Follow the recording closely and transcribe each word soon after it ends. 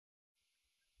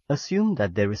Assume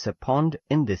that there is a pond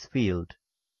in this field.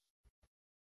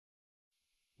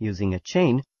 Using a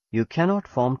chain, you cannot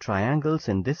form triangles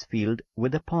in this field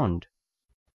with a pond.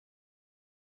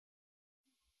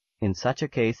 In such a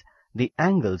case, the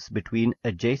angles between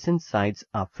adjacent sides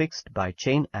are fixed by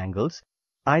chain angles,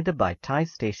 either by tie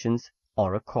stations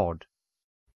or a chord.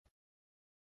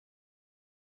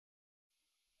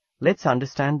 Let's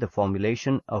understand the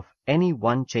formulation of any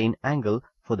one chain angle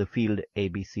for the field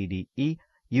ABCDE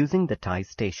using the tie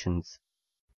stations.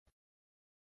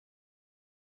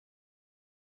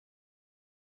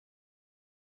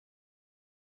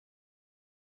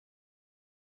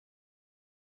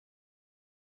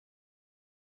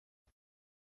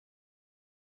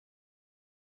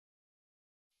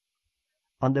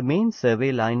 On the main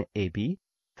survey line AB,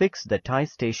 fix the tie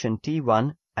station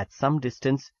T1 at some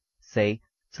distance, say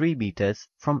 3 meters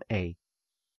from A.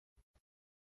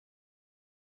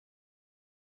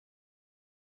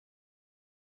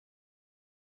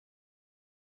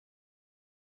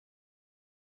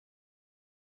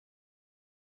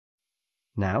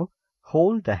 Now,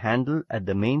 hold the handle at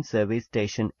the main survey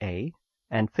station A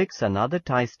and fix another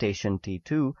tie station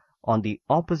T2 on the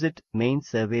opposite main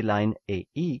survey line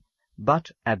AE,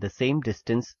 but at the same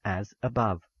distance as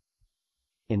above.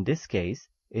 In this case,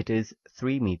 it is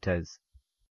 3 meters.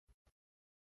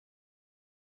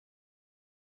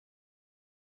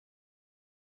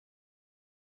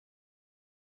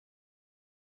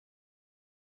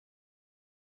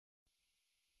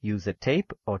 Use a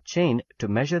tape or chain to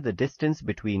measure the distance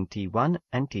between T1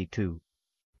 and T2.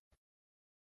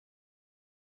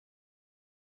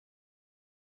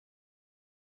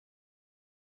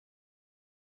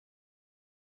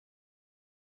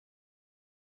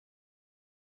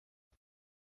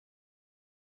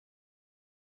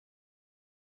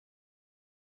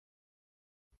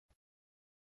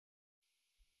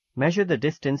 Measure the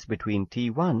distance between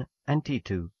T1 and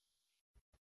T2.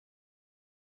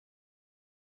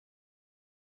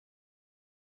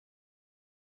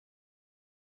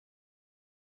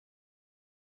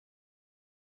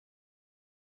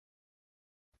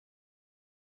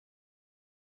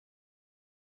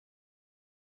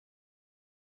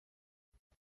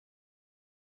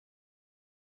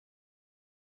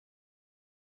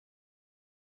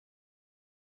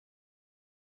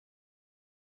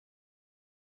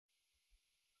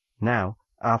 Now,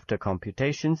 after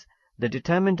computations, the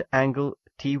determined angle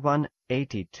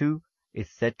T1-AT2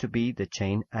 is said to be the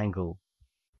chain angle.